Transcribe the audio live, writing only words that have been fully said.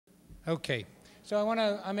Okay, so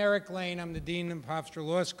I'm Eric Lane, I'm the Dean of Hofstra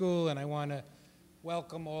Law School, and I want to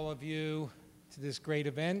welcome all of you to this great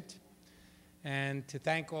event, and to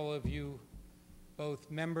thank all of you,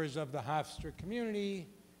 both members of the Hofstra community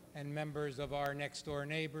and members of our next door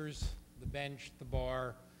neighbors, the bench, the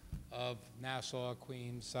bar of Nassau,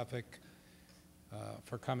 Queens, Suffolk,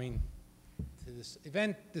 for coming to this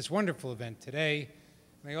event, this wonderful event today.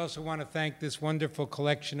 And I also want to thank this wonderful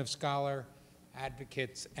collection of scholar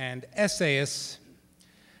advocates and essayists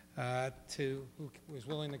who was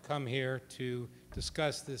willing to come here to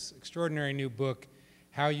discuss this extraordinary new book,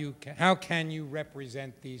 How Can You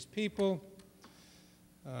Represent These People?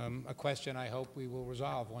 A question I hope we will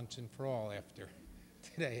resolve once and for all after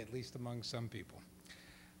today, at least among some people.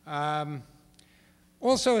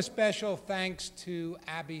 Also a special thanks to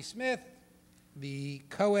Abby Smith, the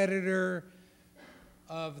co-editor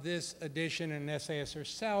of this edition and essayist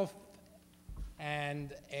herself,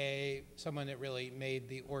 and someone that really made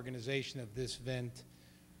the organization of this event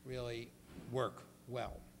really work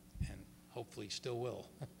well, and hopefully still will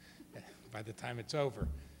by the time it's over.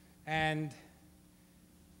 And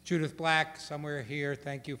Judith Black, somewhere here,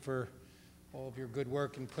 thank you for all of your good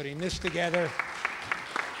work in putting this together.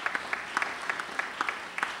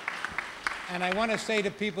 And I want to say to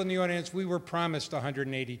people in the audience, we were promised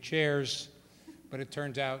 180 chairs, but it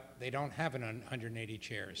turns out they don't have 180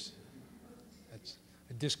 chairs. That's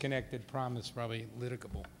a disconnected promise, probably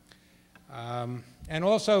litigable. And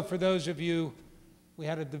also, for those of you, we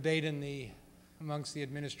had a debate amongst the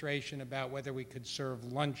administration about whether we could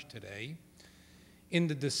serve lunch today. In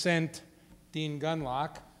the dissent, Dean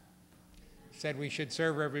Gunlock said we should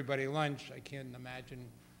serve everybody lunch. I can't imagine.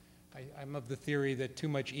 I'm of the theory that too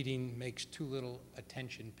much eating makes too little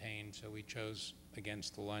attention pain, so we chose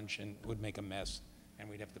against the lunch and would make a mess, and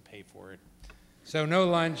we'd have to pay for it. So no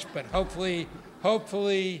lunch, but hopefully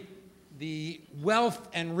the wealth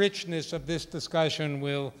and richness of this discussion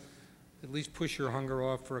will at least push your hunger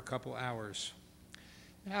off for a couple hours.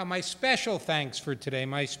 Now, my special thanks for today,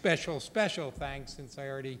 my special thanks, since I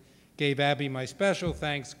already gave Abby my special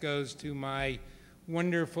thanks, goes to my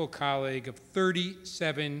wonderful colleague of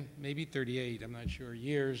 37, maybe 38, I'm not sure,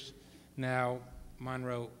 years now,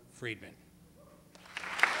 Monroe Freedman.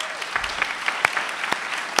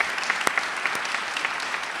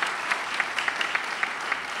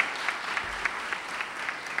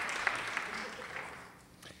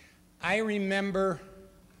 I remember,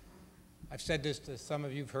 I've said this to some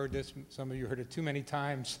of you, have heard this, some of you heard it too many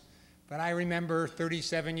times, but I remember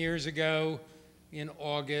 37 years ago in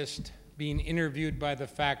August being interviewed by the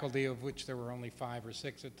faculty, of which there were only 5 or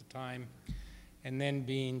 6 at the time, and then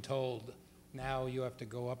being told, now you have to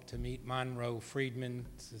go up to meet Monroe Freedman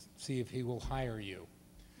to see if he will hire you.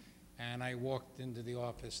 And I walked into the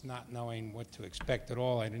office not knowing what to expect at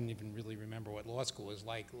all. I didn't even really remember what law school was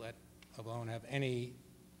like, let alone have any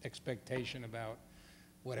expectation about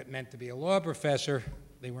what it meant to be a law professor.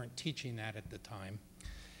 They weren't teaching that at the time.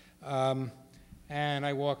 And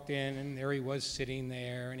I walked in, and there he was sitting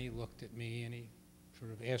there, and he looked at me, and he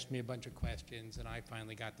sort of asked me a bunch of questions, and I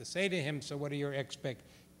finally got to say to him, so what are your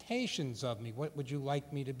expectations of me? What would you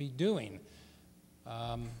like me to be doing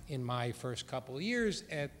in my first couple of years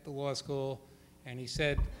at the law school? And he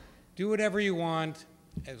said, do whatever you want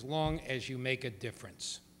as long as you make a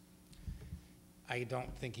difference. I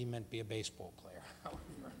don't think he meant be a baseball player, however,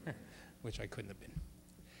 which I couldn't have been.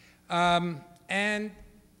 And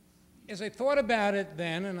as I thought about it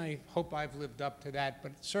then, and I hope I've lived up to that,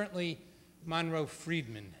 but certainly Monroe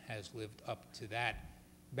Freedman has lived up to that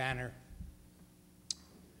banner.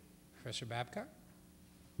 Professor Babcock?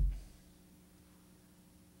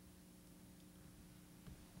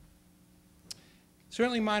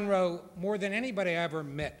 Certainly Monroe, more than anybody I ever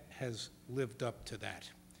met, has lived up to that.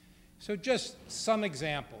 So just some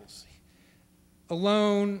examples.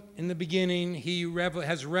 Alone, in the beginning, he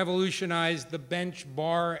has revolutionized the bench,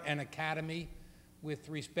 bar, and academy with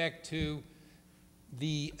respect to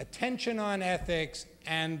the attention on ethics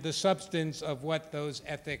and the substance of what those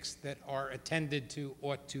ethics that are attended to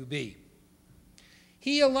ought to be.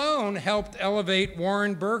 He alone helped elevate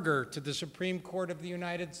Warren Burger to the Supreme Court of the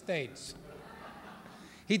United States.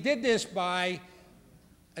 He did this by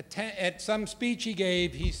at some speech he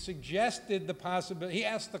gave, he suggested the possibility, he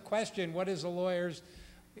asked the question, what is a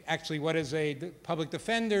public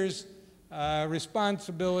defender's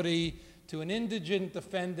responsibility to an indigent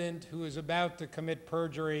defendant who is about to commit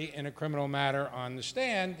perjury in a criminal matter on the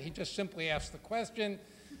stand? He just simply asked the question.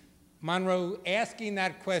 Monroe asking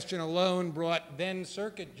that question alone brought then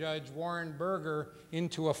Circuit Judge Warren Burger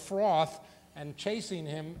into a froth and chasing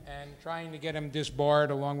him and trying to get him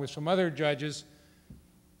disbarred along with some other judges.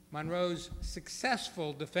 Monroe's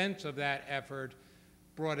successful defense of that effort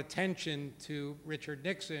brought attention to Richard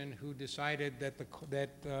Nixon, who decided that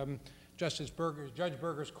Judge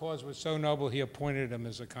Berger's cause was so noble he appointed him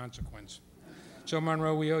as a consequence. So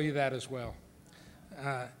Monroe, we owe you that as well.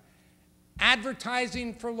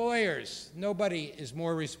 Advertising for lawyers. Nobody is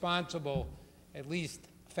more responsible, at least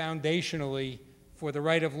foundationally, for the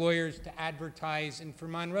right of lawyers to advertise. And for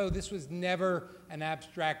Monroe, this was never an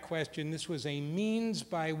abstract question. This was a means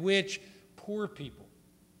by which poor people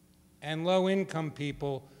and low-income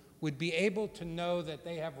people would be able to know that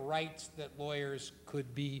they have rights that lawyers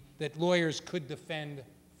could defend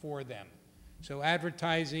for them. So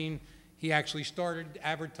advertising, he actually started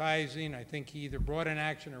advertising. I think he either brought an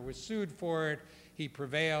action or was sued for it. He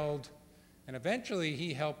prevailed. And eventually,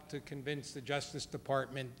 he helped to convince the Justice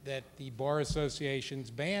Department that the Bar Association's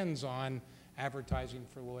bans on advertising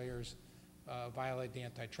for lawyers violate the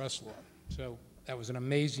antitrust law. So that was an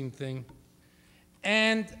amazing thing.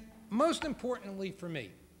 And most importantly for me,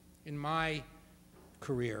 in my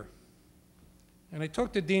career, and I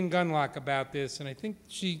talked to Dean Gunlock about this, and I think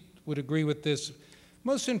she would agree with this,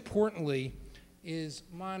 most importantly is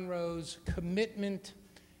Monroe's commitment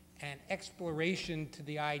and exploration to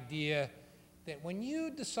the idea that when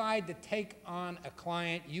you decide to take on a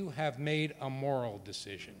client, you have made a moral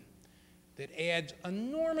decision that adds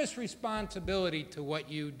enormous responsibility to what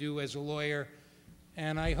you do as a lawyer.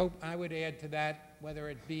 And I hope I would add to that, whether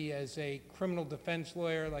it be as a criminal defense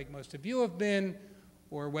lawyer like most of you have been,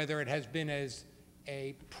 or whether it has been as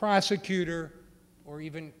a prosecutor, or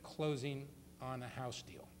even closing on a house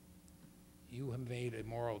deal. You have made a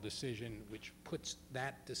moral decision which puts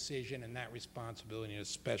that decision and that responsibility in a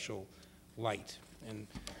special light. And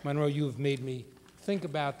Monroe, you have made me think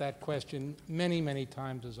about that question many, many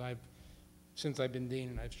times since I've been dean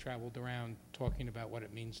and I've traveled around talking about what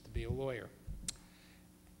it means to be a lawyer.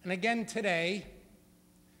 And again today,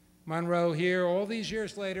 Monroe here, all these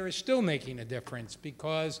years later, is still making a difference,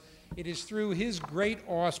 because it is through his great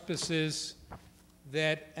auspices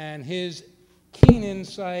and his keen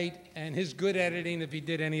insight and his good editing, if he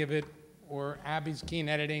did any of it, or Abby's keen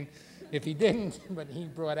editing, if he didn't, but he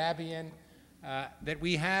brought Abby in, that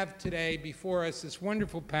we have today before us this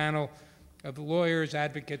wonderful panel of lawyers,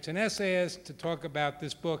 advocates, and essayists to talk about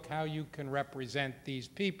this book, How You Can Represent These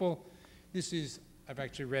People. I've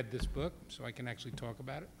actually read this book, so I can actually talk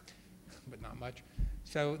about it, but not much.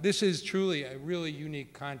 So this is truly a really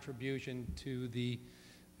unique contribution to the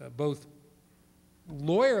both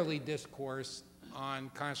lawyerly discourse on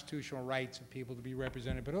constitutional rights of people to be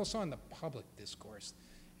represented, but also on the public discourse.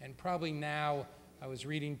 And probably now, I was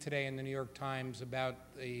reading today in the New York Times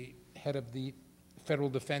about the head of the Federal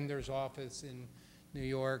Defender's Office in New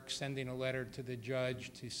York sending a letter to the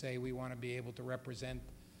judge to say we want to be able to represent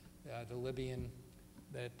the Libyan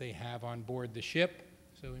that they have on board the ship.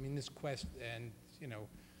 So, I mean, this question, and, you know,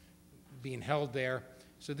 being held there.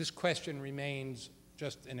 So this question remains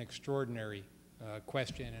just an extraordinary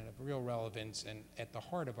question and of real relevance and at the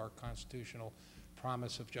heart of our constitutional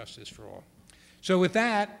promise of justice for all. So with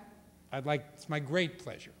that, it's my great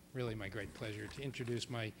pleasure, really my great pleasure, to introduce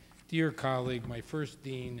my dear colleague, my first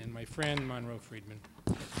dean, and my friend, Monroe Freedman.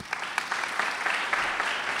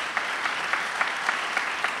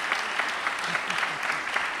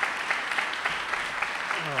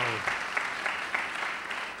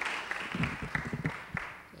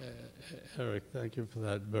 Eric, thank you for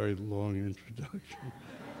that very long introduction.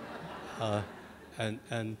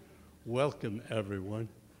 And welcome, everyone.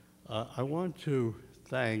 I want to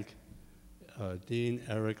thank Dean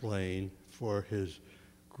Eric Lane for his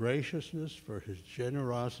graciousness, for his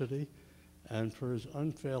generosity, and for his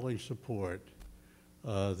unfailing support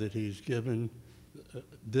that he's given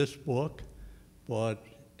this book, but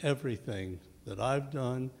everything that I've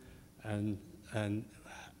done and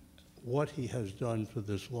what he has done for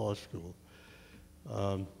this law school.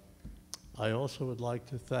 I also would like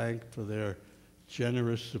to thank for their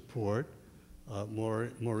generous support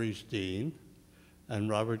Maurice Dean and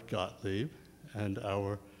Robert Gottlieb and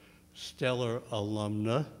our stellar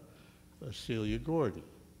alumna Celia Gordon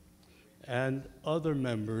and other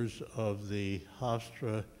members of the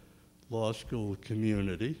Hofstra Law School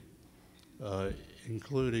community,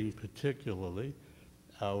 including particularly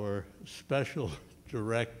our special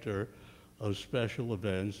director of special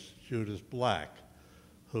events, Judith Black,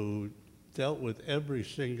 who dealt with every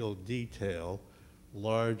single detail,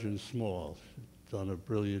 large and small. She's done a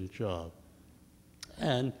brilliant job.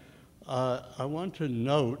 And I want to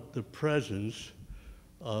note the presence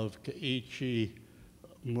of Keiichi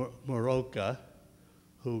Moroka,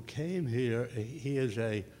 who came here. He is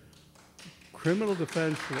a criminal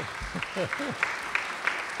defense lawyer.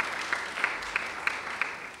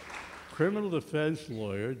 criminal defense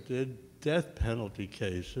lawyer, did death penalty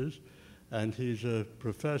cases, and he's a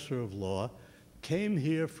professor of law, came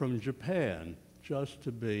here from Japan just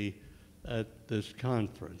to be at this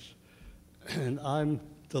conference. And I'm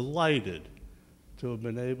delighted to have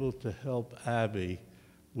been able to help Abby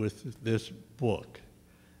with this book,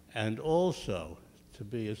 and also to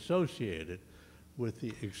be associated with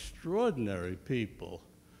the extraordinary people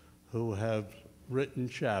who have written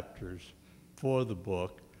chapters for the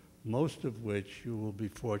book, most of which you will be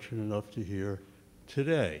fortunate enough to hear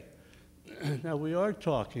today. Now, we are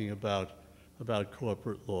talking about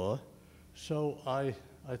corporate law, so I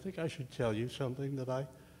think I should tell you something that I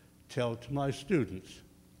tell to my students,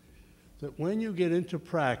 that when you get into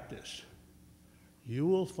practice, you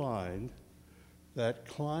will find that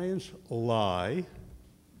clients lie,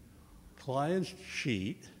 clients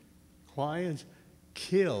cheat, clients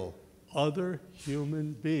kill other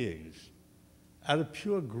human beings out of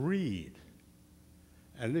pure greed.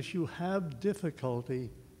 And if you have difficulty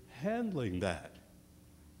handling that,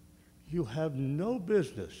 you have no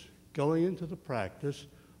business going into the practice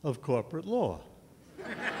of corporate law.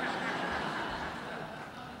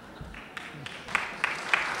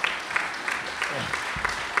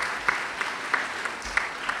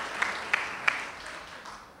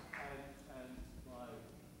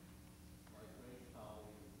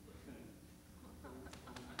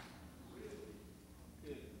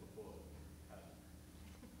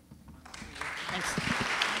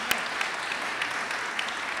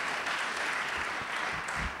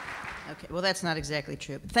 Well, that's not exactly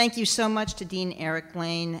true. Thank you so much to Dean Eric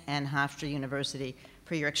Lane and Hofstra University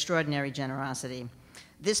for your extraordinary generosity.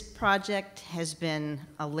 This project has been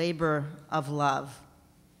a labor of love,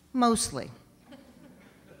 mostly.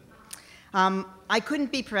 I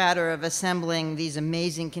couldn't be prouder of assembling these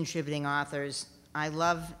amazing contributing authors. I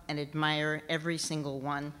love and admire every single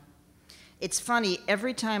one. It's funny,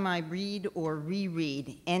 every time I read or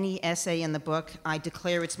reread any essay in the book, I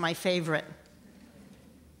declare it's my favorite.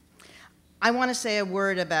 I want to say a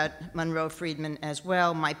word about Monroe Freedman as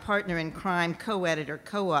well, my partner in crime, co-editor,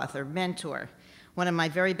 co-author, mentor, one of my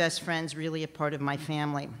very best friends, really a part of my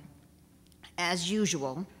family. As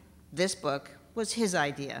usual, this book was his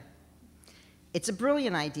idea. It's a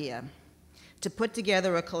brilliant idea to put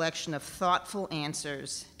together a collection of thoughtful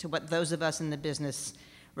answers to what those of us in the business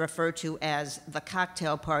refer to as the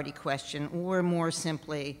cocktail party question, or more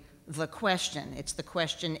simply, the question. It's the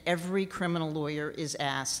question every criminal lawyer is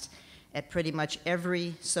asked at pretty much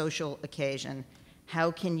every social occasion.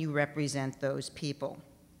 How can you represent those people?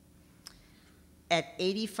 At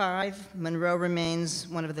 85, Monroe remains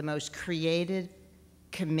one of the most creative,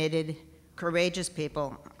 committed, courageous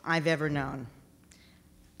people I've ever known.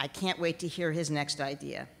 I can't wait to hear his next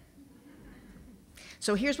idea.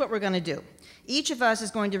 So here's what we're going to do. Each of us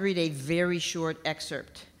is going to read a very short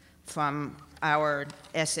excerpt from our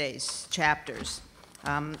essays, chapters,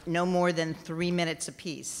 no more than 3 minutes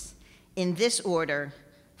apiece, in this order,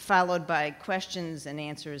 followed by questions and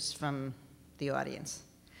answers from the audience.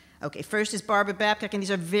 Okay, first is Barbara Babcock, and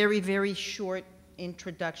these are very, very short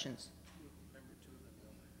introductions.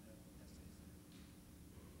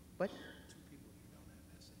 What?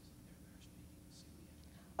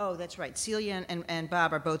 Oh, that's right. Celia and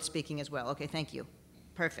Bob are both speaking as well. Okay, thank you.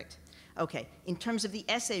 Perfect. Okay, in terms of the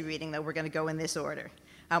essay reading, though, we're going to go in this order.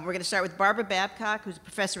 We're going to start with Barbara Babcock, who's a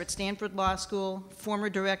professor at Stanford Law School, former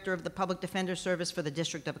director of the Public Defender Service for the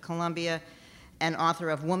District of Columbia, and author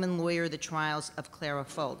of Woman Lawyer, The Trials of Clara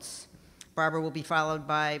Foltz. Barbara will be followed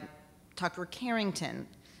by Tucker Carrington,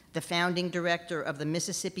 the founding director of the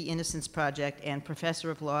Mississippi Innocence Project and professor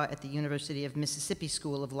of law at the University of Mississippi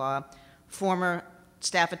School of Law, former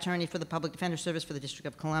staff attorney for the Public Defender Service for the District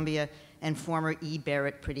of Columbia, and former E.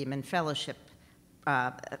 Barrett Prettyman Fellowship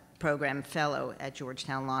Program Fellow at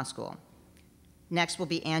Georgetown Law School. Next will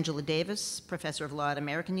be Angela Davis, Professor of Law at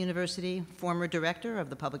American University, former Director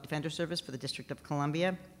of the Public Defender Service for the District of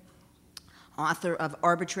Columbia, author of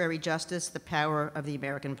Arbitrary Justice, The Power of the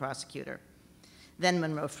American Prosecutor. Then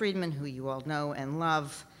Monroe Freedman, who you all know and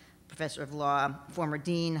love, Professor of Law, former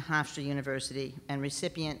Dean, Hofstra University, and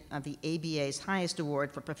recipient of the ABA's highest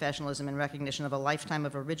award for professionalism and recognition of a lifetime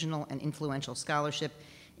of original and influential scholarship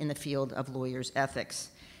in the field of lawyers' ethics.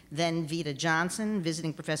 Then Vita Johnson,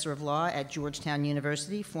 visiting professor of law at Georgetown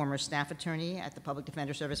University, former staff attorney at the Public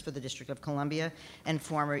Defender Service for the District of Columbia, and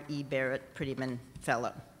former E. Barrett Prettyman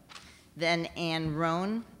Fellow. Then Ann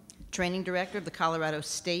Rohn, training director of the Colorado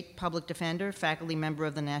State Public Defender, faculty member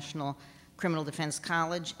of the National Criminal Defense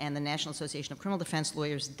College and the National Association of Criminal Defense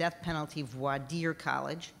Lawyers Death Penalty Voir dire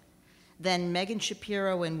College. Then Megan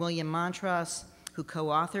Shapiro and William Montross, who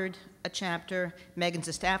co-authored a chapter. Megan's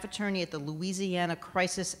a staff attorney at the Louisiana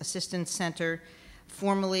Crisis Assistance Center,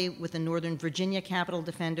 formerly with the Northern Virginia Capitol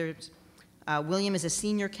Defenders. William is a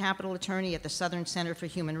senior Capitol attorney at the Southern Center for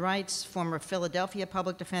Human Rights, former Philadelphia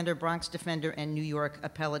Public Defender, Bronx Defender, and New York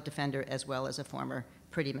Appellate Defender, as well as a former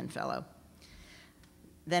Prettyman Fellow.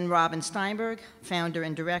 Then Robin Steinberg, founder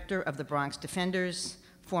and director of the Bronx Defenders,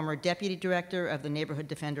 former deputy director of the Neighborhood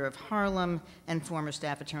Defender of Harlem, and former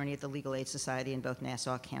staff attorney at the Legal Aid Society in both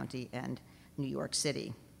Nassau County and New York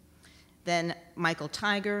City. Then Michael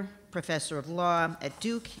Tiger, professor of law at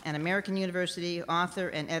Duke and American University, author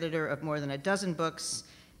and editor of more than a dozen books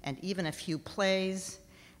and even a few plays,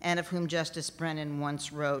 and of whom Justice Brennan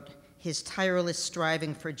once wrote, "His tireless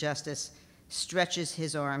striving for justice stretches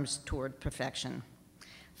his arms toward perfection."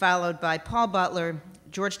 Followed by Paul Butler,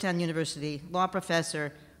 Georgetown University law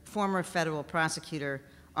professor, former federal prosecutor,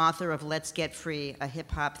 author of Let's Get Free, a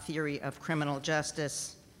hip-hop theory of criminal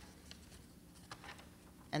justice.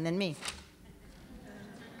 And then me.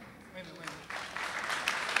 Wait a minute.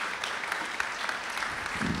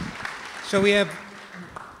 So we have,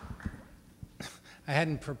 I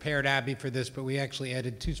hadn't prepared Abby for this, but we actually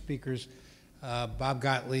added two speakers, Bob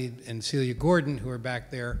Gottlieb and Celia Gordon, who are back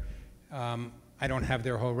there. I don't have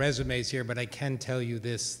their whole resumes here, but I can tell you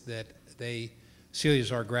this, that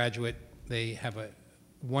Celia's our graduate. They have a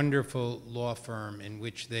wonderful law firm in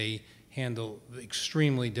which they handle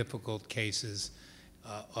extremely difficult cases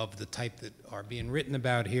of the type that are being written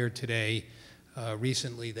about here today.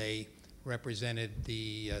 Recently, they represented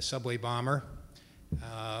the subway bomber,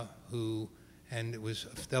 and it was,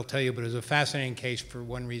 they'll tell you, but it was a fascinating case for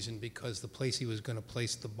one reason, because the place he was going to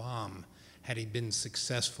place the bomb, had he been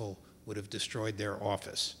successful, would have destroyed their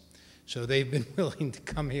office. So they've been willing to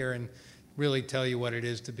come here and really tell you what it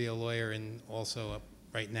is to be a lawyer, and also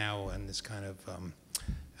right now in this kind of,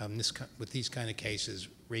 with these kind of cases,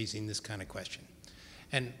 raising this kind of question.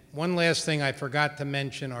 And one last thing I forgot to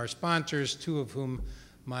mention, our sponsors, two of whom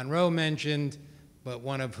Monroe mentioned, but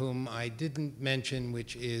one of whom I didn't mention,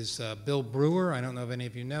 which is Bill Brewer. I don't know if any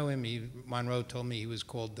of you know him. Monroe told me he was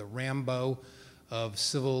called the Rambo of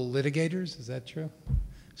civil litigators. Is that true?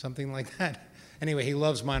 Something like that. Anyway, he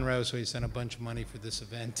loves Monroe, so he sent a bunch of money for this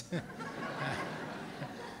event.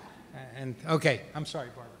 And okay, I'm sorry,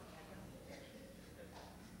 Barbara.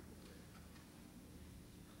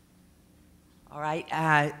 All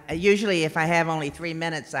right. Usually, if I have only 3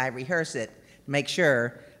 minutes, I rehearse it to make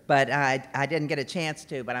sure, but I didn't get a chance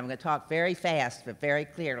to, but I'm going to talk very fast but very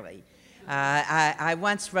clearly. I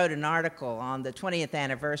once wrote an article on the 20th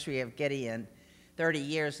anniversary of Gideon 30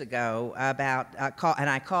 years ago about, and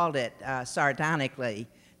I called it sardonically,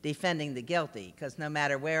 Defending the Guilty, because no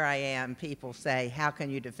matter where I am, people say, how can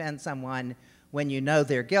you defend someone when you know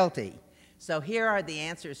they're guilty? So here are the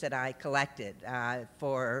answers that I collected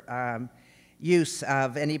for use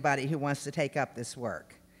of anybody who wants to take up this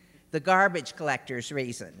work. The garbage collector's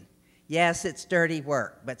reason. Yes, it's dirty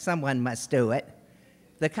work, but someone must do it.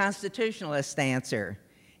 The constitutionalist answer.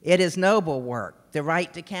 It is noble work. The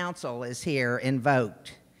right to counsel is here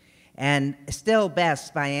invoked. And Still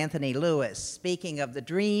Best by Anthony Lewis, speaking of the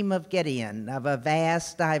dream of Gideon, of a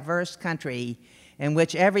vast, diverse country in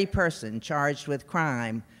which every person charged with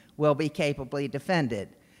crime will be capably defended,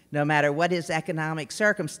 no matter what his economic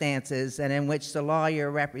circumstances, and in which the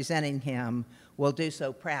lawyer representing him will do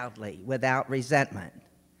so proudly, without resentment.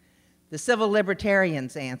 The civil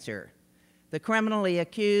libertarian's answer. The criminally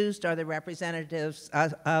accused are the representatives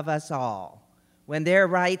of us all. When their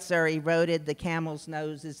rights are eroded, the camel's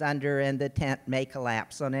nose is under and the tent may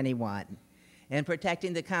collapse on anyone. In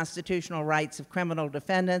protecting the constitutional rights of criminal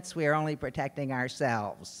defendants, we are only protecting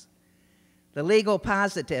ourselves. The legal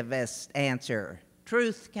positivist answer.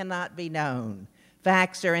 Truth cannot be known.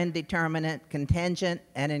 Facts are indeterminate, contingent,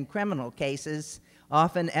 and in criminal cases,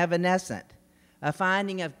 often evanescent. A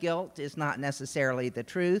finding of guilt is not necessarily the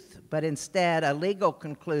truth, but instead a legal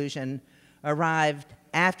conclusion arrived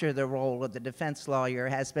after the role of the defense lawyer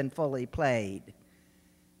has been fully played.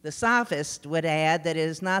 The sophist would add that it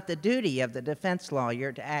is not the duty of the defense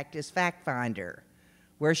lawyer to act as fact finder.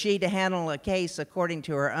 Were she to handle a case according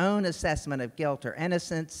to her own assessment of guilt or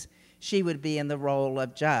innocence, she would be in the role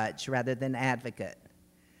of judge rather than advocate.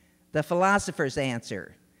 The philosopher's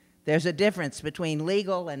answer. There's a difference between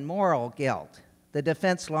legal and moral guilt. The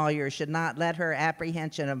defense lawyer should not let her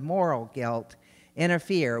apprehension of moral guilt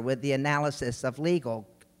interfere with the analysis of legal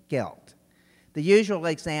guilt. The usual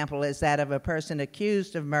example is that of a person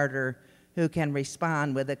accused of murder who can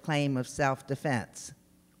respond with a claim of self-defense.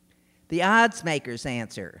 The odds maker's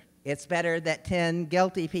answer. It's better that 10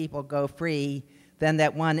 guilty people go free than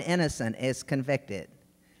that one innocent is convicted.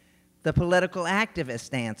 The political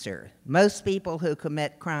activist answer: most people who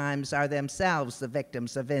commit crimes are themselves the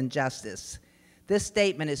victims of injustice. This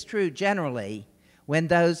statement is true generally when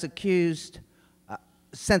those accused,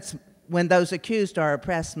 when those accused are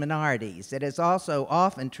oppressed minorities. It is also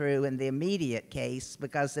often true in the immediate case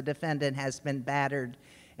because the defendant has been battered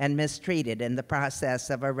and mistreated in the process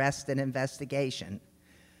of arrest and investigation.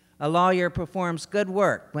 A lawyer performs good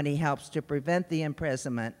work when he helps to prevent the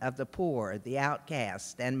imprisonment of the poor, the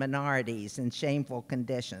outcast, and minorities in shameful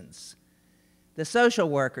conditions. The social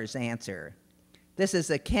worker's answer: this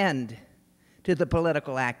is akin to the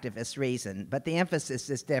political activist reason, but the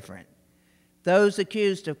emphasis is different. Those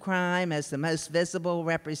accused of crime as the most visible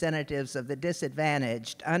representatives of the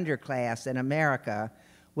disadvantaged underclass in America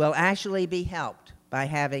will actually be helped by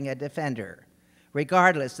having a defender,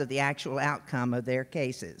 regardless of the actual outcome of their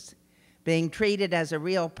cases. Being treated as a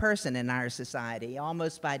real person in our society,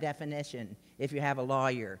 almost by definition, if you have a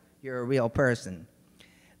lawyer, you're a real person.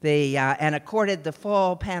 And accorded the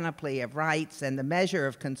full panoply of rights and the measure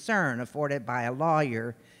of concern afforded by a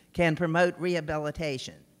lawyer can promote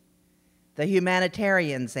rehabilitation. The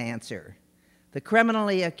humanitarian's answer: the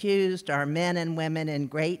criminally accused are men and women in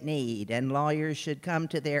great need, and lawyers should come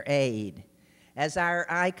to their aid. As our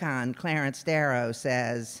icon, Clarence Darrow,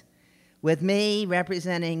 says, with me,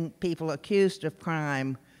 representing people accused of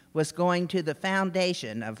crime was going to the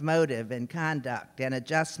foundation of motive and conduct and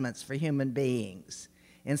adjustments for human beings,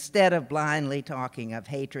 instead of blindly talking of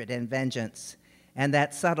hatred and vengeance and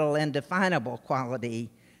that subtle, indefinable quality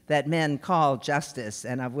that men call justice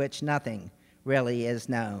and of which nothing really is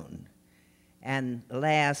known. And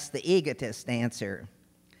last, the egotist answer.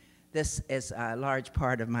 This is a large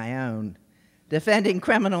part of my own. Defending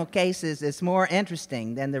criminal cases is more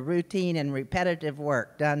interesting than the routine and repetitive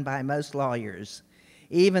work done by most lawyers,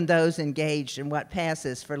 even those engaged in what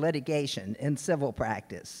passes for litigation in civil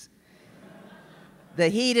practice. The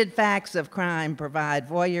heated facts of crime provide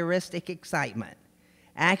voyeuristic excitement.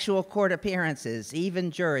 Actual court appearances,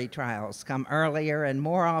 even jury trials, come earlier and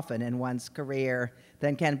more often in one's career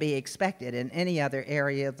than can be expected in any other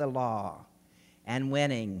area of the law. And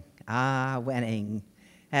winning, winning,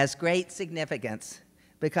 has great significance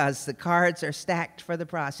because the cards are stacked for the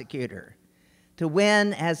prosecutor. To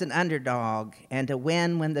win as an underdog and to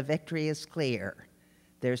win when the victory is clear,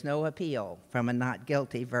 there's no appeal from a not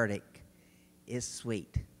guilty verdict, is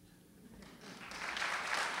sweet.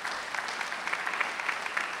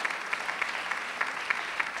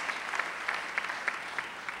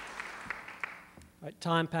 All right,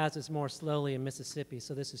 time passes more slowly in Mississippi,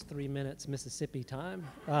 so this is 3 minutes Mississippi time.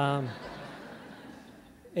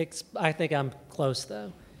 I think I'm close,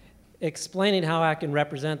 though. Explaining how I can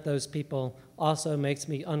represent those people also makes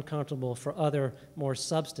me uncomfortable for other, more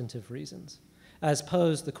substantive reasons. As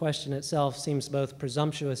posed, the question itself seems both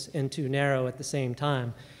presumptuous and too narrow at the same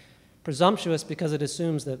time. Presumptuous because it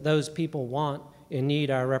assumes that those people want and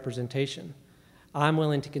need our representation. I'm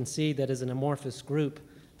willing to concede that as an amorphous group,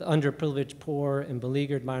 the underprivileged poor and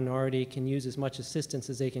beleaguered minority can use as much assistance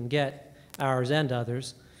as they can get, ours and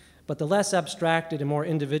others. But the less abstracted and more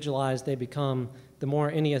individualized they become, the more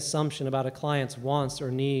any assumption about a client's wants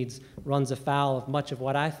or needs runs afoul of much of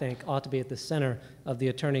what I think ought to be at the center of the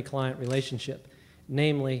attorney-client relationship,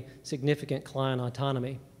 namely significant client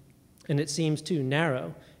autonomy. And it seems too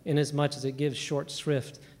narrow inasmuch as it gives short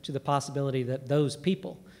shrift to the possibility that those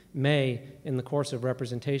people may, in the course of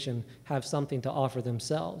representation, have something to offer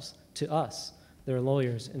themselves, to us, their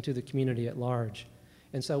lawyers, and to the community at large.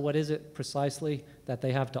 And so what is it precisely that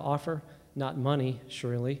they have to offer? Not money,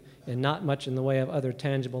 surely, and not much in the way of other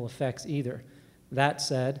tangible effects either. That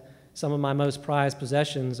said, some of my most prized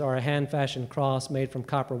possessions are a hand-fashioned cross made from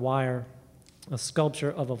copper wire, a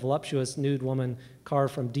sculpture of a voluptuous nude woman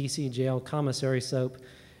carved from D.C. jail commissary soap,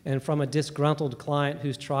 and from a disgruntled client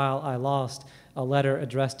whose trial I lost, a letter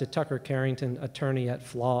addressed to Tucker Carrington, attorney at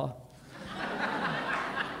Flaw.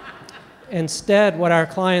 Instead, what our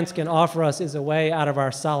clients can offer us is a way out of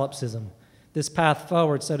our solipsism. This path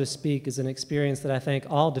forward, so to speak, is an experience that I think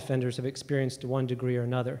all defenders have experienced to one degree or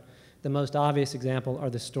another. The most obvious example are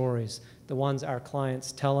the stories, the ones our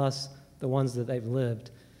clients tell us, the ones that they've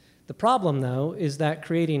lived. The problem, though, is that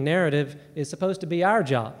creating narrative is supposed to be our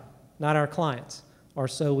job, not our clients', or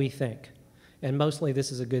so we think. And mostly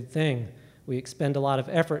this is a good thing. We expend a lot of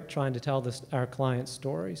effort trying to tell our clients'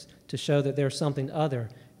 stories, to show that there's something other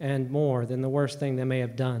and more than the worst thing they may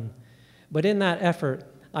have done. But in that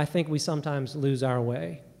effort, I think we sometimes lose our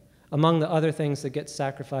way. Among the other things that get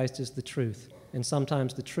sacrificed is the truth, and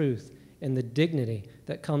sometimes the truth and the dignity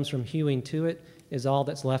that comes from hewing to it is all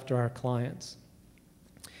that's left to our clients.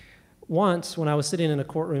 Once, when I was sitting in a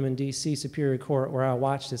courtroom in D.C. Superior Court where I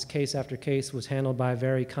watched as case after case was handled by a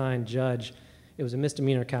very kind judge, it was a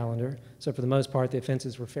misdemeanor calendar, so for the most part the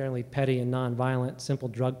offenses were fairly petty and nonviolent, simple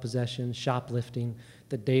drug possession, shoplifting,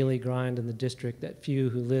 the daily grind in the district that few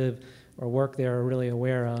who live or work there are really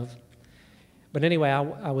aware of. But anyway,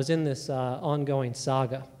 I was in this ongoing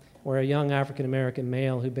saga where a young African-American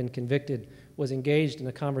male who'd been convicted was engaged in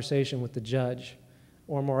a conversation with the judge.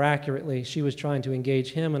 Or more accurately, she was trying to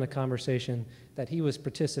engage him in a conversation that he was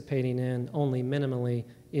participating in only minimally,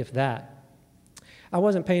 if that. I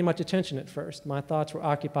wasn't paying much attention at first. My thoughts were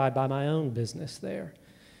occupied by my own business there.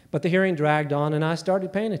 But the hearing dragged on, and I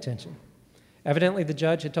started paying attention. Evidently, the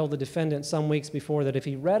judge had told the defendant some weeks before that if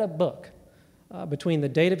he read a book between the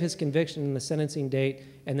date of his conviction and the sentencing date,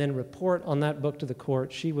 and then report on that book to the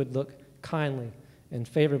court, she would look kindly and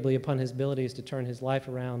favorably upon his abilities to turn his life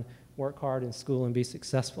around, work hard in school, and be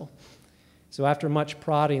successful. So after much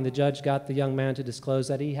prodding, the judge got the young man to disclose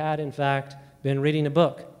that he had, in fact, been reading a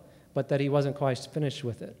book, but that he wasn't quite finished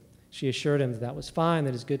with it. She assured him that was fine,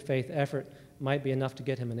 that his good faith effort might be enough to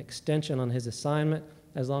get him an extension on his assignment,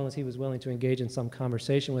 as long as he was willing to engage in some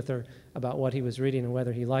conversation with her about what he was reading and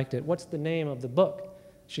whether he liked it. "What's the name of the book?"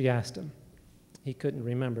 she asked him. He couldn't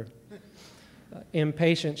remember.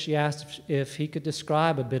 Impatient, she asked if he could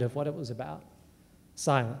describe a bit of what it was about.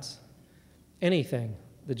 Silence. "Anything,"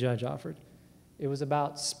 the judge offered. "It was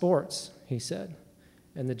about sports," he said.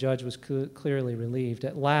 And the judge was clearly relieved.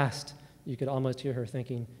 At last, you could almost hear her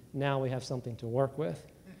thinking, now we have something to work with.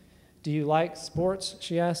 "Do you like sports?"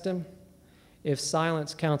 she asked him. If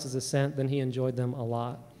silence counts as assent, then he enjoyed them a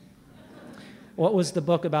lot. "What was the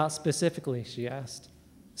book about specifically?" she asked.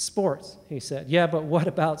 "Sports," he said. "Yeah, but what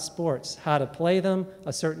about sports? How to play them?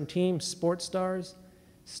 A certain team? Sports stars?"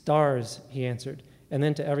 "Stars," he answered. And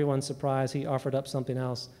then to everyone's surprise, he offered up something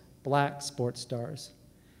else, black sports stars.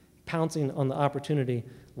 Pouncing on the opportunity,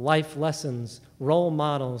 life lessons, role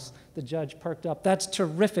models. The judge perked up. "That's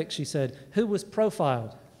terrific," she said. "Who was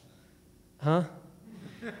profiled?" "Huh?"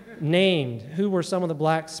 "Named. Who were some of the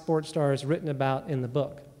black sports stars written about in the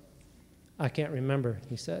book?" "I can't remember,"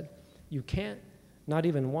 he said. "You can't? Not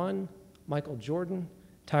even one? Michael Jordan?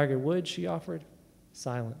 Tiger Woods?" she offered.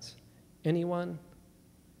 Silence. "Anyone?"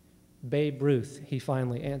 "Babe Ruth," he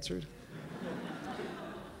finally answered.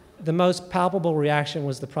 The most palpable reaction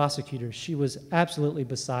was the prosecutor's. She was absolutely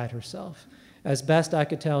beside herself. As best I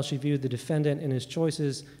could tell, she viewed the defendant and his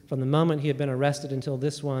choices from the moment he had been arrested until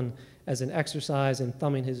this one as an exercise in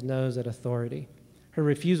thumbing his nose at authority. Her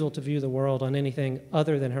refusal to view the world on anything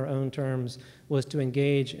other than her own terms was to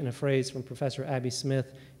engage, in a phrase from Professor Abby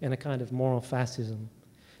Smith, in a kind of moral fascism.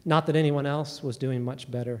 Not that anyone else was doing much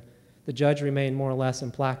better. The judge remained more or less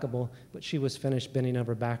implacable, but she was finished bending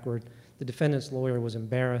over backward. The defendant's lawyer was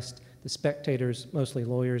embarrassed. The spectators, mostly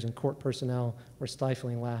lawyers and court personnel, were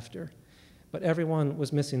stifling laughter. But everyone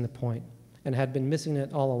was missing the point, and had been missing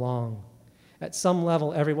it all along. At some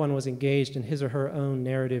level, everyone was engaged in his or her own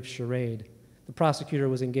narrative charade. The prosecutor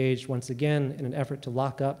was engaged once again in an effort to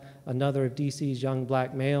lock up another of D.C.'s young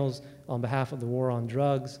black males on behalf of the war on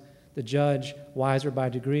drugs. The judge, wiser by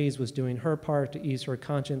degrees, was doing her part to ease her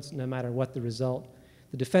conscience no matter what the result.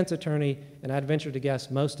 The defense attorney, and I'd venture to guess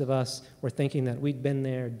most of us, were thinking that we'd been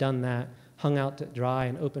there, done that, hung out to dry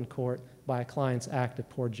in open court by a client's act of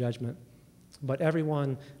poor judgment. But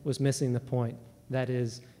everyone was missing the point, that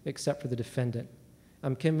is, except for the defendant.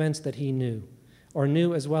 I'm convinced that he knew, or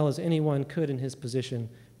knew as well as anyone could in his position,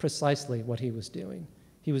 precisely what he was doing.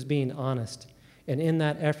 He was being honest, and in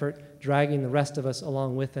that effort, dragging the rest of us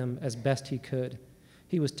along with him as best he could.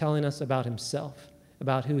 He was telling us about himself,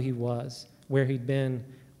 about who he was, where he'd been,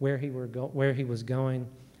 where he was going,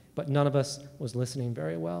 but none of us was listening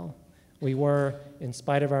very well. We were, in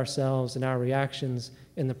spite of ourselves and our reactions,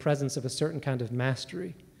 in the presence of a certain kind of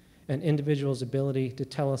mastery, an individual's ability to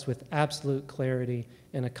tell us with absolute clarity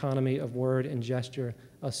and economy of word and gesture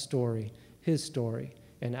a story, his story,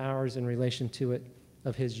 and ours in relation to it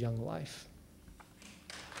of his young life.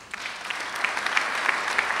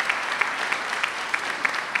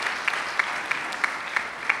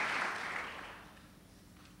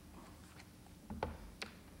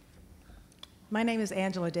 My name is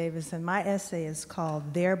Angela Davis, and my essay is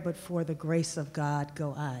called "There But For the Grace of God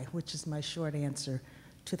Go I," which is my short answer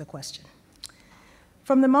to the question.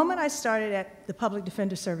 From the moment I started at the Public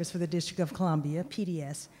Defender Service for the District of Columbia,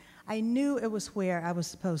 PDS, I knew it was where I was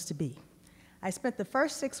supposed to be. I spent the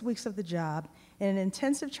first 6 weeks of the job in an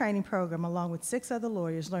intensive training program along with 6 other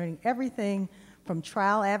lawyers, learning everything from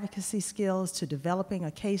trial advocacy skills to developing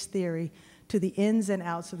a case theory to the ins and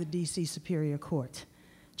outs of the DC Superior Court.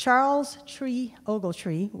 Charles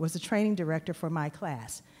Ogletree was the training director for my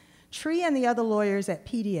class. Tree and the other lawyers at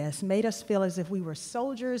PDS made us feel as if we were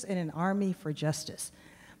soldiers in an army for justice.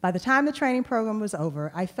 By the time the training program was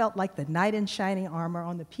over, I felt like the knight in shining armor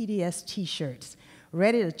on the PDS t-shirts,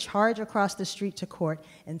 ready to charge across the street to court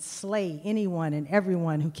and slay anyone and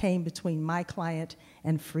everyone who came between my client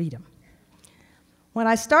and freedom. When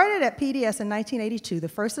I started at PDS in 1982, the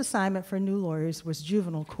first assignment for new lawyers was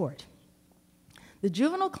juvenile court. The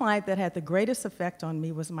juvenile client that had the greatest effect on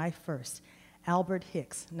me was my first, Albert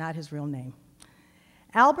Hicks, not his real name.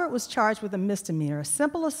 Albert was charged with a misdemeanor, a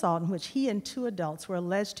simple assault in which he and 2 adults were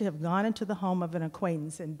alleged to have gone into the home of an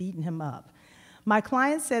acquaintance and beaten him up. My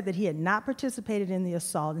client said that he had not participated in the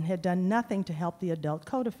assault and had done nothing to help the adult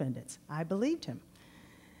co-defendants. I believed him.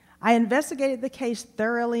 I investigated the case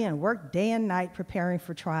thoroughly and worked day and night preparing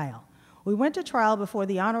for trial. We went to trial before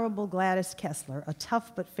the Honorable Gladys Kessler, a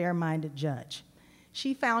tough but fair-minded judge.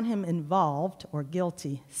 She found him involved, or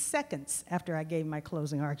guilty, seconds after I gave my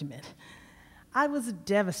closing argument. I was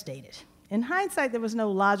devastated. In hindsight, there was no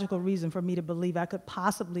logical reason for me to believe I could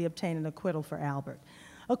possibly obtain an acquittal for Albert.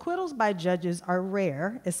 Acquittals by judges are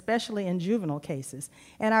rare, especially in juvenile cases,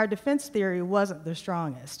 and our defense theory wasn't the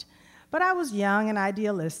strongest. But I was young and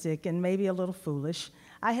idealistic and maybe a little foolish.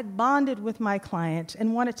 I had bonded with my client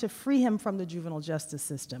and wanted to free him from the juvenile justice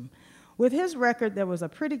system. With his record, there was a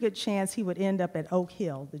pretty good chance he would end up at Oak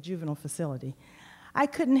Hill, the juvenile facility. I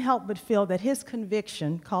couldn't help but feel that his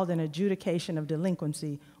conviction, called an adjudication of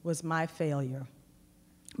delinquency, was my failure.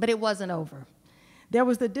 But it wasn't over. There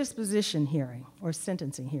was the disposition hearing, or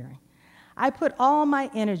sentencing hearing. I put all my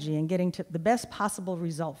energy in getting to the best possible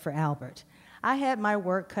result for Albert. I had my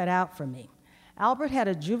work cut out for me. Albert had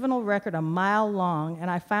a juvenile record a mile long, and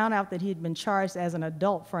I found out that he had been charged as an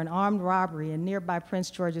adult for an armed robbery in nearby Prince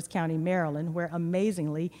George's County, Maryland, where,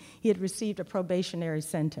 amazingly, he had received a probationary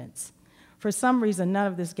sentence. For some reason, none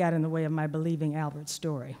of this got in the way of my believing Albert's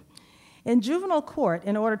story. In juvenile court,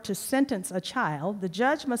 in order to sentence a child, the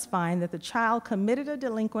judge must find that the child committed a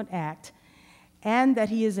delinquent act and that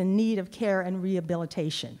he is in need of care and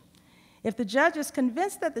rehabilitation. If the judge is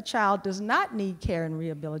convinced that the child does not need care and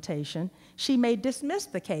rehabilitation, she may dismiss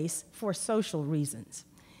the case for social reasons.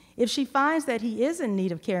 If she finds that he is in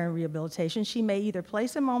need of care and rehabilitation, she may either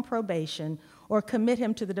place him on probation or commit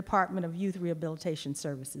him to the Department of Youth Rehabilitation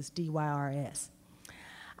Services, DYRS.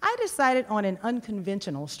 I decided on an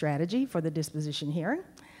unconventional strategy for the disposition hearing.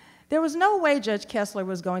 There was no way Judge Kessler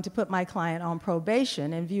was going to put my client on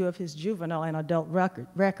probation in view of his juvenile and adult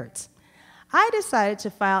records. I decided to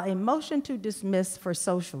file a motion to dismiss for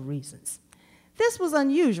social reasons. This was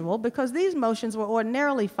unusual because these motions were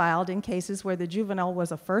ordinarily filed in cases where the juvenile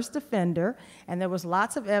was a first offender and there was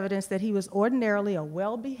lots of evidence that he was ordinarily a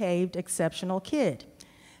well-behaved, exceptional kid.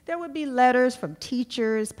 There would be letters from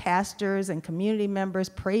teachers, pastors, and community members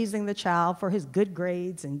praising the child for his good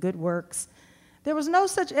grades and good works. There was no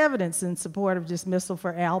such evidence in support of dismissal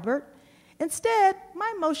for Albert. Instead,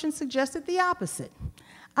 my motion suggested the opposite.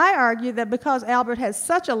 I argued that because Albert had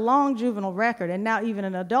such a long juvenile record and now even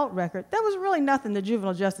an adult record, there was really nothing the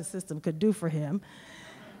juvenile justice system could do for him.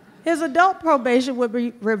 His adult probation would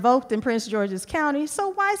be revoked in Prince George's County, so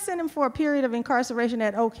why send him for a period of incarceration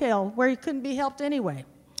at Oak Hill where he couldn't be helped anyway?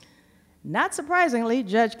 Not surprisingly,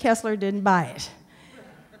 Judge Kessler didn't buy it.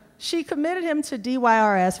 She committed him to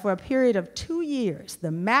DYRS for a period of 2 years,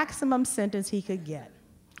 the maximum sentence he could get.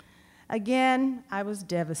 Again, I was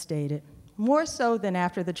devastated. More so than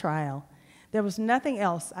after the trial. There was nothing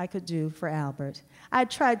else I could do for Albert. I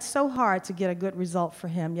tried so hard to get a good result for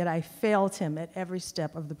him, yet I failed him at every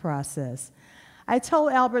step of the process. I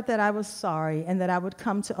told Albert that I was sorry and that I would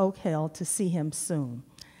come to Oak Hill to see him soon.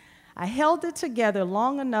 I held it together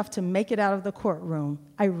long enough to make it out of the courtroom.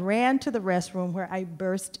 I ran to the restroom where I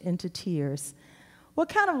burst into tears. What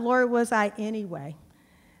kind of lawyer was I anyway?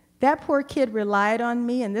 That poor kid relied on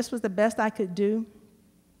me, and this was the best I could do.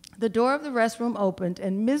 The door of the restroom opened,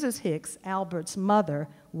 and Mrs. Hicks, Albert's mother,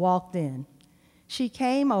 walked in. She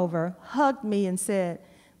came over, hugged me, and said,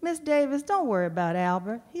 "Miss Davis, don't worry about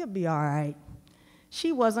Albert. He'll be all right."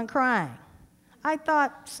 She wasn't crying. I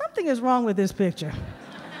thought, something is wrong with this picture.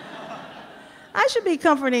 I should be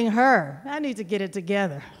comforting her. I need to get it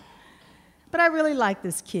together. But I really liked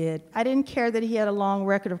this kid. I didn't care that he had a long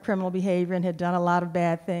record of criminal behavior and had done a lot of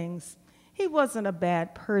bad things. He wasn't a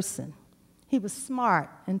bad person. He was smart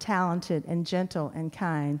and talented and gentle and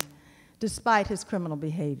kind, despite his criminal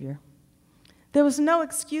behavior. There was no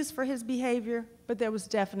excuse for his behavior, but there was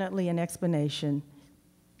definitely an explanation.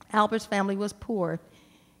 Albert's family was poor.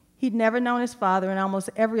 He'd never known his father, and almost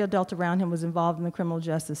every adult around him was involved in the criminal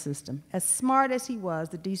justice system. As smart as he was,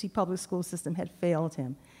 the DC public school system had failed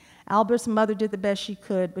him. Albert's mother did the best she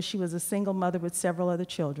could, but she was a single mother with several other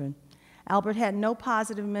children. Albert had no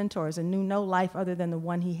positive mentors and knew no life other than the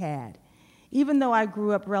one he had. Even though I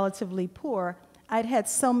grew up relatively poor, I'd had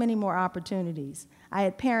so many more opportunities. I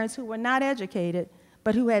had parents who were not educated,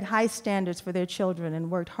 but who had high standards for their children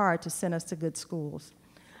and worked hard to send us to good schools.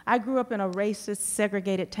 I grew up in a racist,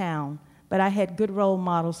 segregated town, but I had good role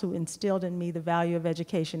models who instilled in me the value of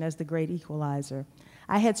education as the great equalizer.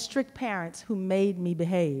 I had strict parents who made me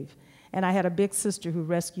behave, and I had a big sister who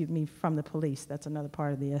rescued me from the police. That's another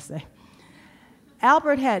part of the essay.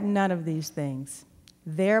 Albert had none of these things.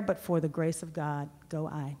 There, but for the grace of God, go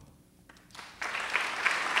I.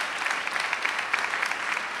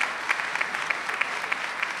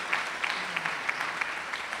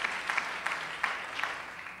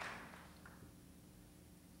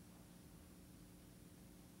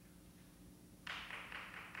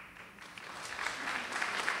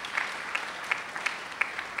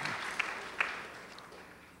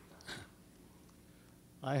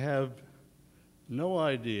 I have no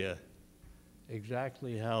idea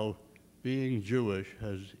exactly how being Jewish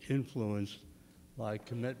has influenced my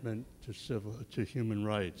commitment to human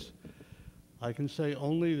rights. I can say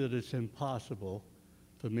only that it's impossible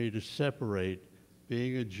for me to separate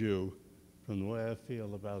being a Jew from the way I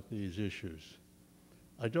feel about these issues.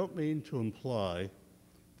 I don't mean to imply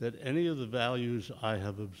that any of the values I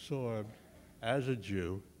have absorbed as a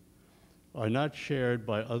Jew are not shared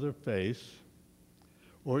by other faiths,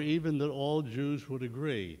 or even that all Jews would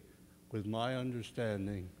agree with my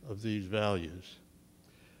understanding of these values.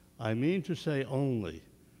 I mean to say only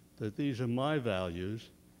that these are my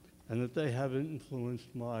values and that they have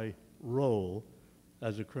influenced my role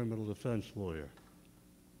as a criminal defense lawyer.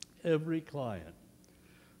 Every client,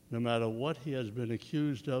 no matter what he has been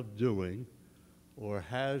accused of doing or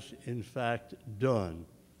has in fact done,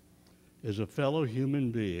 is a fellow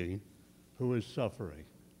human being who is suffering.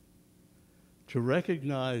 To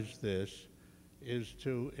recognize this is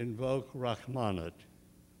to invoke Rahmanut,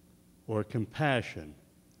 or compassion,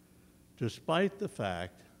 despite the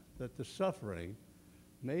fact that the suffering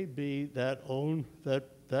may be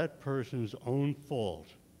that person's own fault.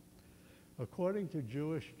 According to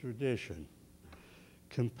Jewish tradition,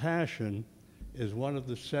 compassion is one of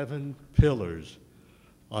the 7 pillars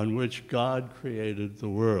on which God created the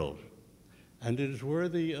world, and it is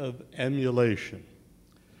worthy of emulation.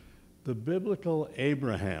 The biblical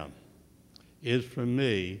Abraham is, for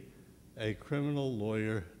me, a criminal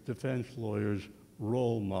lawyer, defense lawyer's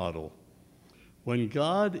role model. When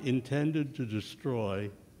God intended to destroy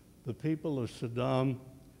the people of Sodom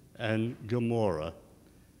and Gomorrah,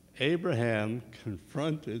 Abraham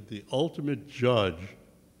confronted the ultimate judge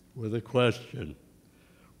with a question: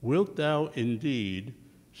 wilt thou indeed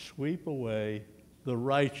sweep away the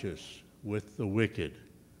righteous with the wicked?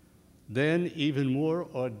 Then, even more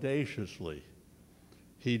audaciously,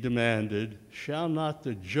 he demanded, shall not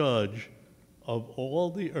the judge of all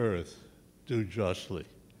the earth do justly?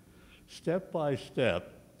 Step by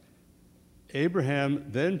step, Abraham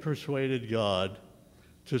then persuaded God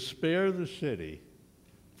to spare the city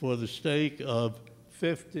for the sake of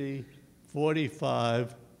 50,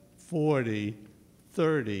 45, 40,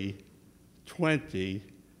 30, 20,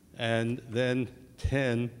 and then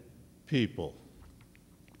 10 people.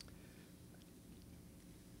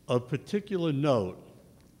 Of particular note,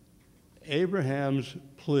 Abraham's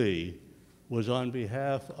plea was on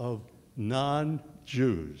behalf of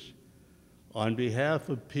non-Jews, on behalf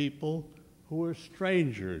of people who were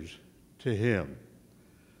strangers to him,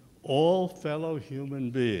 all fellow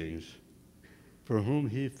human beings for whom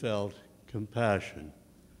he felt compassion,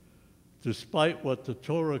 despite what the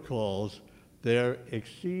Torah calls their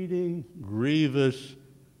exceeding grievous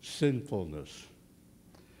sinfulness.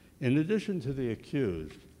 In addition to the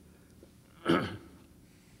accused,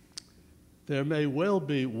 there may well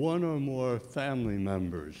be one or more family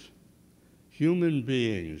members, human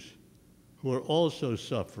beings, who are also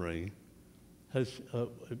suffering.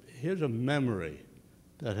 Here's a memory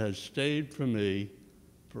that has stayed for me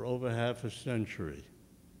for over half a century.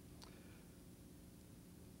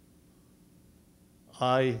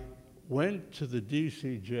 I went to the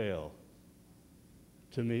DC jail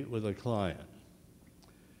to meet with a client.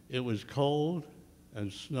 It was cold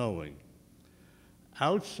and snowing.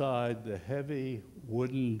 Outside the heavy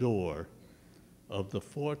wooden door of the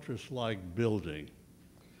fortress-like building,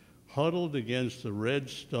 huddled against the red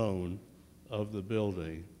stone of the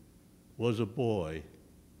building, was a boy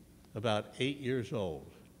about 8 years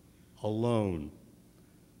old, alone,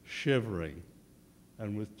 shivering,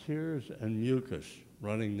 and with tears and mucus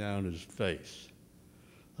running down his face.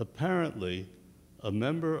 Apparently, a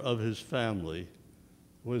member of his family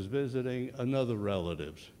was visiting another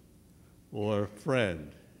relative or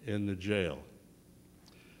friend in the jail.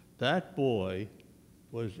 That boy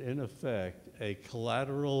was in effect a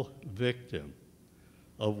collateral victim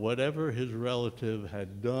of whatever his relative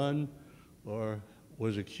had done or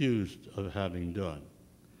was accused of having done.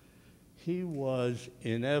 He was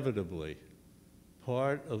inevitably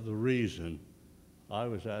part of the reason I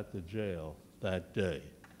was at the jail that day.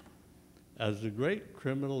 As the great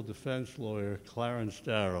criminal defense lawyer Clarence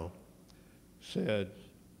Darrow said,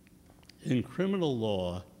 in criminal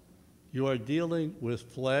law, you are dealing with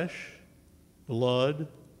flesh, blood,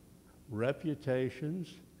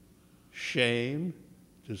 reputations, shame,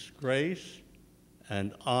 disgrace,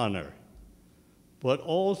 and honor, but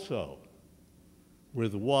also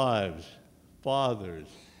with wives, fathers,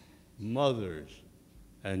 mothers,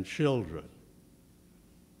 and children.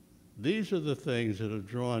 These are the things that have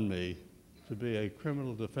drawn me to be a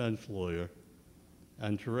criminal defense lawyer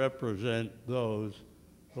and to represent those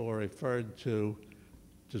who are referred to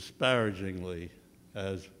disparagingly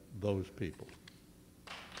as those people.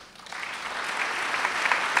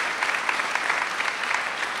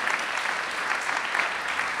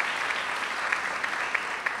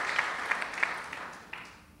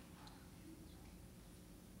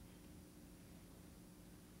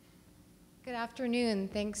 Good afternoon.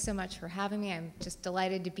 Thanks so much for having me. I'm just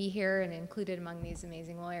delighted to be here and included among these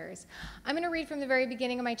amazing lawyers. I'm going to read from the very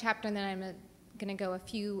beginning of my chapter, and then I'm going to go a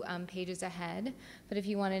few pages ahead. But if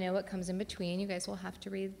you want to know what comes in between, you guys will have to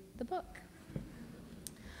read the book.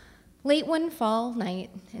 Late one fall night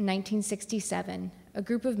in 1967, a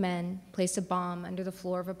group of men placed a bomb under the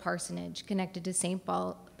floor of a parsonage connected to St.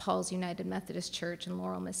 Paul's United Methodist Church in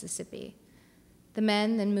Laurel, Mississippi. The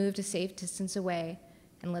men then moved a safe distance away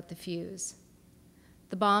and lit the fuse.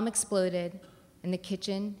 The bomb exploded, and the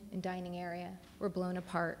kitchen and dining area were blown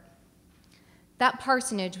apart. That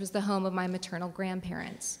parsonage was the home of my maternal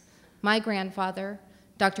grandparents. My grandfather,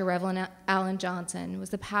 Dr. Reverend Allen Johnson, was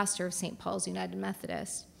the pastor of St. Paul's United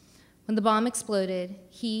Methodist. When the bomb exploded,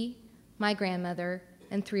 he, my grandmother,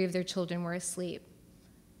 and 3 of their children were asleep.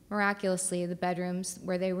 Miraculously, the bedrooms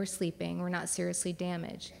where they were sleeping were not seriously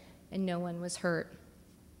damaged, and no one was hurt.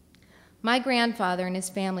 My grandfather and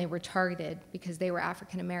his family were targeted because they were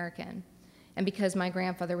African American, and because my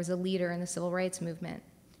grandfather was a leader in the civil rights movement.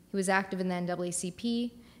 He was active in the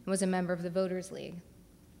NAACP and was a member of the Voters League.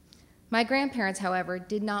 My grandparents, however,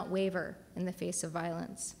 did not waver in the face of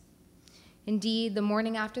violence. Indeed, the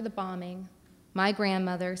morning after the bombing, my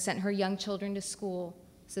grandmother sent her young children to school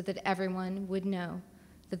so that everyone would know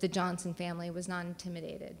that the Johnson family was not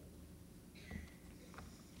intimidated.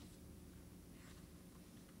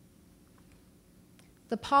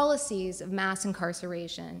 The policies of mass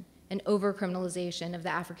incarceration and over-criminalization of the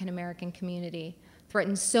African American community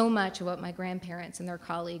threatened so much of what my grandparents and their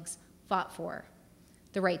colleagues fought for: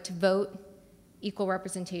 the right to vote, equal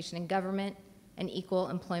representation in government, and equal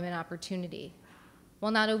employment opportunity.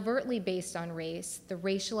 While not overtly based on race, the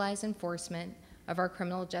racialized enforcement of our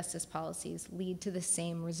criminal justice policies lead to the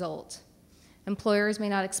same result. Employers may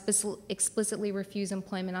not explicitly refuse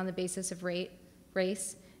employment on the basis of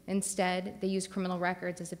race. Instead, they use criminal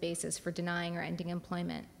records as a basis for denying or ending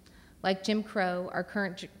employment. Like Jim Crow, our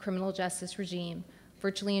current criminal justice regime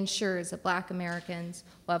virtually ensures that Black Americans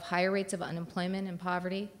will have higher rates of unemployment and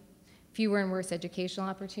poverty, fewer and worse educational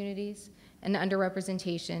opportunities, and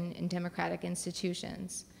underrepresentation in democratic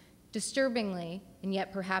institutions. Disturbingly, and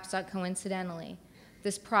yet perhaps not coincidentally,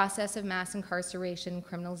 this process of mass incarceration and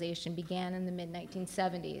criminalization began in the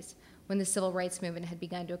mid-1970s, when the civil rights movement had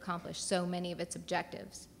begun to accomplish so many of its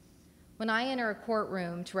objectives. When I enter a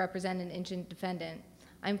courtroom to represent an indigent defendant,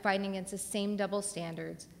 I'm fighting against the same double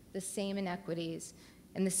standards, the same inequities,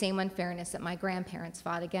 and the same unfairness that my grandparents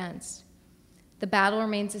fought against. The battle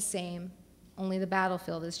remains the same, only the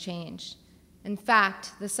battlefield has changed. In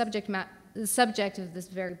fact, the subject of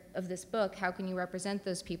this book, How Can You Represent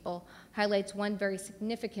Those People, highlights one very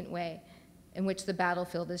significant way in which the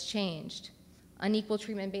battlefield has changed. Unequal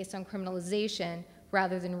treatment based on criminalization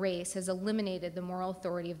rather than race has eliminated the moral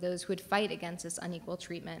authority of those who would fight against this unequal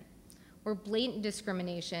treatment. Where blatant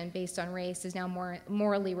discrimination based on race is now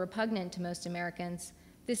morally repugnant to most Americans,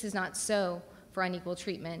 this is not so for unequal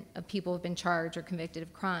treatment of people who have been charged or convicted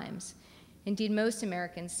of crimes. Indeed, most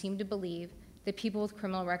Americans seem to believe that people with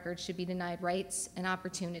criminal records should be denied rights and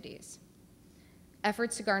opportunities.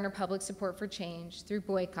 Efforts to garner public support for change through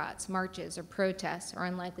boycotts, marches, or protests are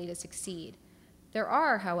unlikely to succeed. There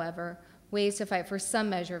are, however, ways to fight for some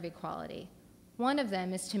measure of equality. One of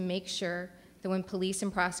them is to make sure that when police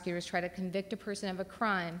and prosecutors try to convict a person of a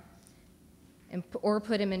crime or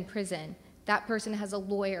put him in prison, that person has a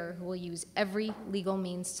lawyer who will use every legal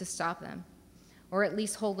means to stop them, or at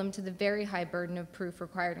least hold them to the very high burden of proof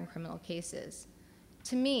required in criminal cases.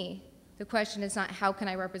 To me, the question is not how can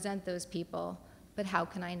I represent those people, but how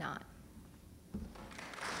can I not?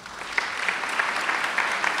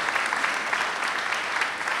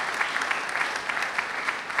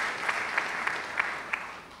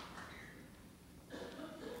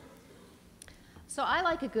 So I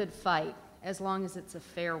like a good fight, as long as it's a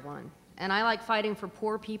fair one. And I like fighting for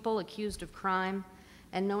poor people accused of crime,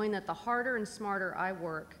 and knowing that the harder and smarter I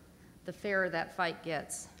work, the fairer that fight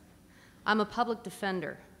gets. I'm a public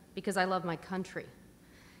defender because I love my country,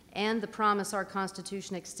 and the promise our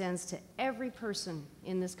Constitution extends to every person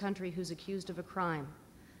in this country who's accused of a crime,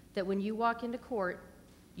 that when you walk into court,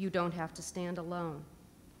 you don't have to stand alone.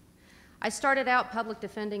 I started out public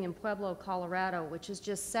defending in Pueblo, Colorado, which is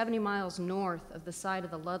just 70 miles north of the site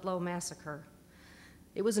of the Ludlow Massacre.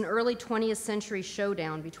 It was an early 20th century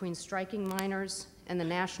showdown between striking miners and the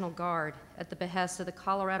National Guard at the behest of the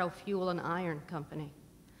Colorado Fuel and Iron Company.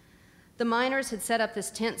 The miners had set up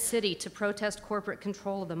this tent city to protest corporate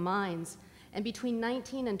control of the mines, and between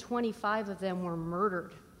 19 and 25 of them were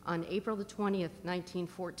murdered on April the 20th,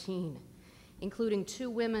 1914, including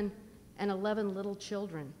 2 women and 11 little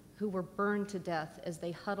children who were burned to death as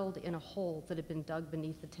they huddled in a hole that had been dug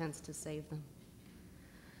beneath the tents to save them.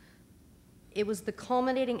 It was the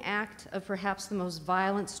culminating act of perhaps the most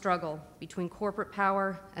violent struggle between corporate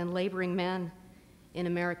power and laboring men in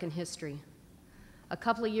American history. A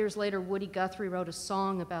couple of years later, Woody Guthrie wrote a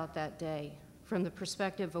song about that day from the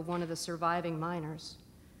perspective of one of the surviving miners.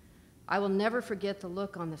 I will never forget the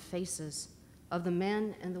look on the faces of the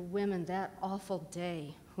men and the women that awful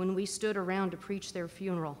day when we stood around to preach their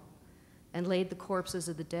funeral and laid the corpses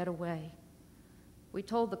of the dead away. We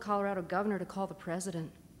told the Colorado governor to call the president,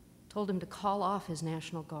 told him to call off his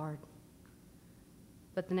National Guard.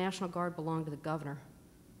 But the National Guard belonged to the governor,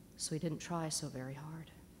 so he didn't try so very hard.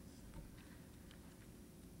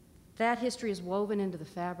 That history is woven into the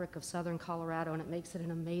fabric of southern Colorado, and it makes it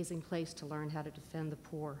an amazing place to learn how to defend the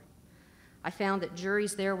poor. I found that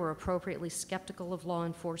juries there were appropriately skeptical of law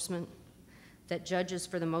enforcement, that judges,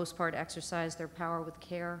 for the most part, exercised their power with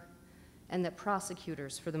care, and that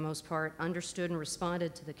prosecutors, for the most part, understood and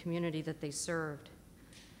responded to the community that they served.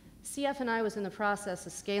 CF and I was in the process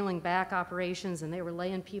of scaling back operations, and they were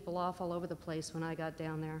laying people off all over the place when I got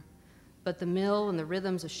down there. But the mill and the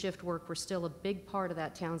rhythms of shift work were still a big part of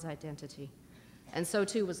that town's identity. And so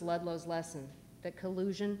too was Ludlow's lesson, that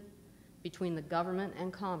collusion between the government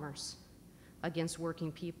and commerce against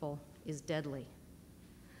working people is deadly.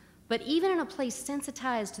 But even in a place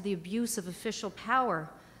sensitized to the abuse of official power,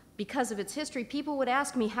 because of its history, people would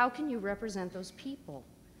ask me, how can you represent those people?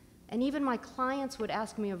 And even my clients would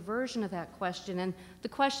ask me a version of that question. And the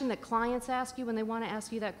question that clients ask you when they want to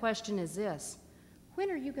ask you that question is this: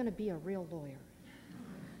 when are you going to be a real lawyer?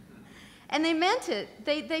 And they meant it.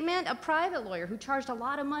 They meant a private lawyer who charged a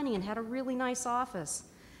lot of money and had a really nice office.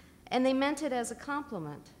 And they meant it as a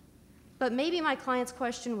compliment. But maybe my client's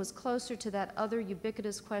question was closer to that other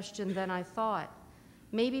ubiquitous question than I thought.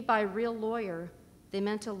 Maybe by real lawyer, they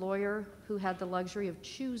meant a lawyer who had the luxury of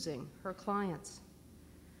choosing her clients.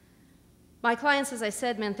 My clients, as I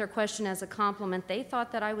said, meant their question as a compliment. They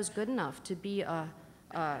thought that I was good enough to be a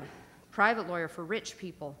private lawyer for rich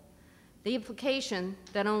people. The implication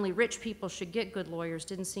that only rich people should get good lawyers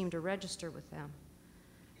didn't seem to register with them.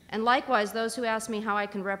 And likewise, those who ask me how I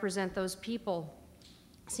can represent those people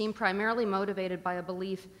seem primarily motivated by a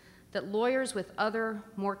belief that lawyers with other,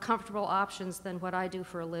 more comfortable options than what I do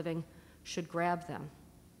for a living should grab them.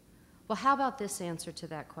 Well, how about this answer to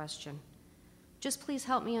that question? Just please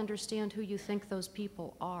help me understand who you think those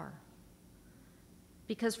people are.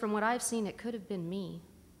 Because from what I've seen, it could have been me,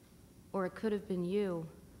 or it could have been you,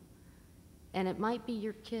 and it might be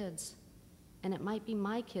your kids, and it might be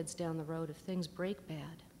my kids down the road if things break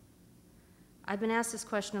bad. I've been asked this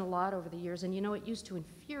question a lot over the years, and you know, it used to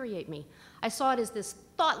infuriate me. I saw it as this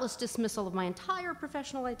thoughtless dismissal of my entire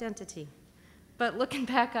professional identity. But looking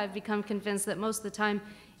back, I've become convinced that most of the time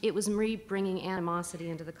it was me bringing animosity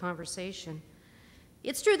into the conversation.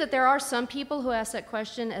 It's true that there are some people who ask that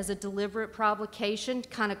question as a deliberate provocation,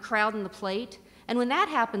 kind of crowding the plate. And when that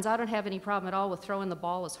happens, I don't have any problem at all with throwing the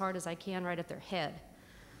ball as hard as I can right at their head.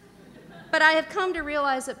 But I have come to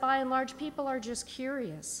realize that by and large, people are just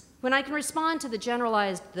curious. When I can respond to the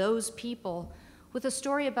generalized "those people" with a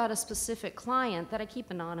story about a specific client that I keep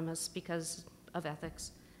anonymous because of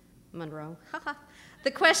ethics, Monroe,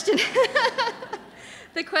 the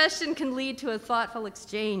question can lead to a thoughtful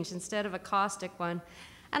exchange instead of a caustic one.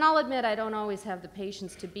 And I'll admit I don't always have the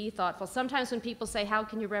patience to be thoughtful. Sometimes when people say, how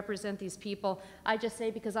can you represent these people? I just say,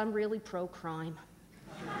 because I'm really pro-crime.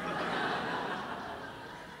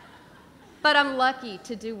 But I'm lucky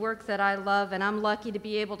to do work that I love, and I'm lucky to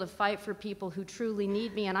be able to fight for people who truly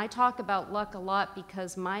need me. And I talk about luck a lot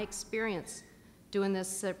because my experience doing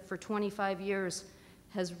this for 25 years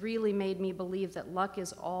has really made me believe that luck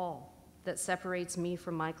is all that separates me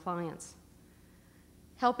from my clients.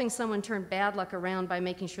 Helping someone turn bad luck around by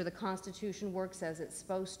making sure the Constitution works as it's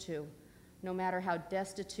supposed to, no matter how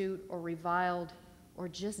destitute or reviled or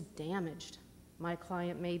just damaged my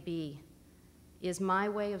client may be, is my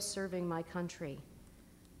way of serving my country.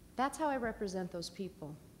 That's how I represent those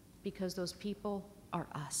people, because those people are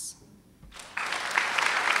us.